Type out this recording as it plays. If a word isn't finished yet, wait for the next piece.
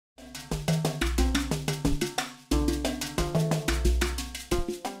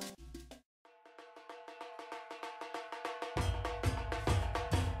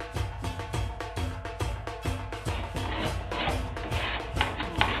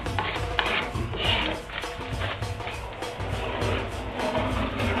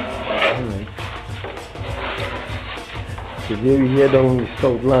Today we here down in the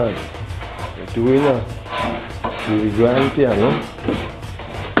Southland. We're doing the grand piano.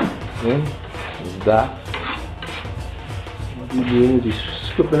 It's that. We're doing the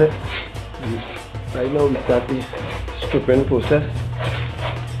stripping it. Right now we start the stripping process.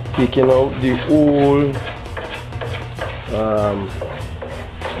 Taking out the whole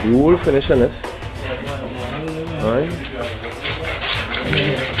finish on it. Alright.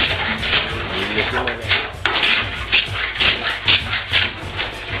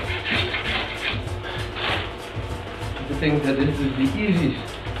 The thing that this is the easiest.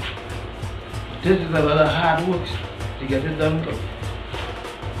 This is a lot of hard work to get it done.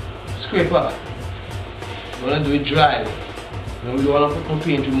 Scraper. You want to do it dry. You don't want to put some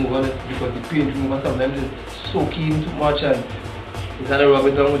paint remover on it because the paint remover sometimes is soaking too much and you gotta rub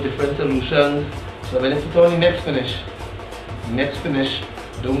it down with different solutions. So when you put on the next finish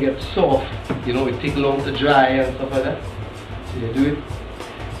don't get soft, you know, it takes long to dry and stuff like that. So you do it,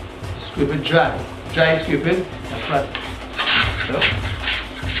 scrape it dry scraping, and flat. So.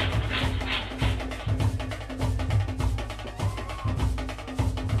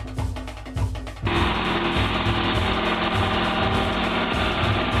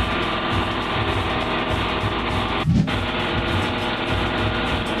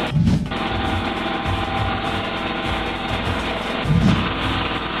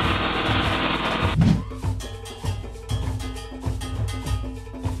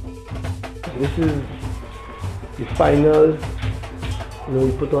 This is the final, you know,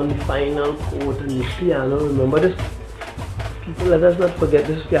 we put on the final coat on the piano. Remember this, people, let us not forget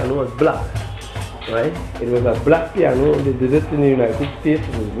this piano was black, right? It was a black piano. They did it in the United States,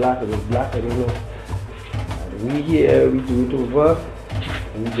 it was black, I don't know. And we here, we do it over,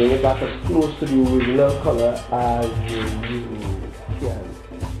 and we bring it back as close to the original color as you can.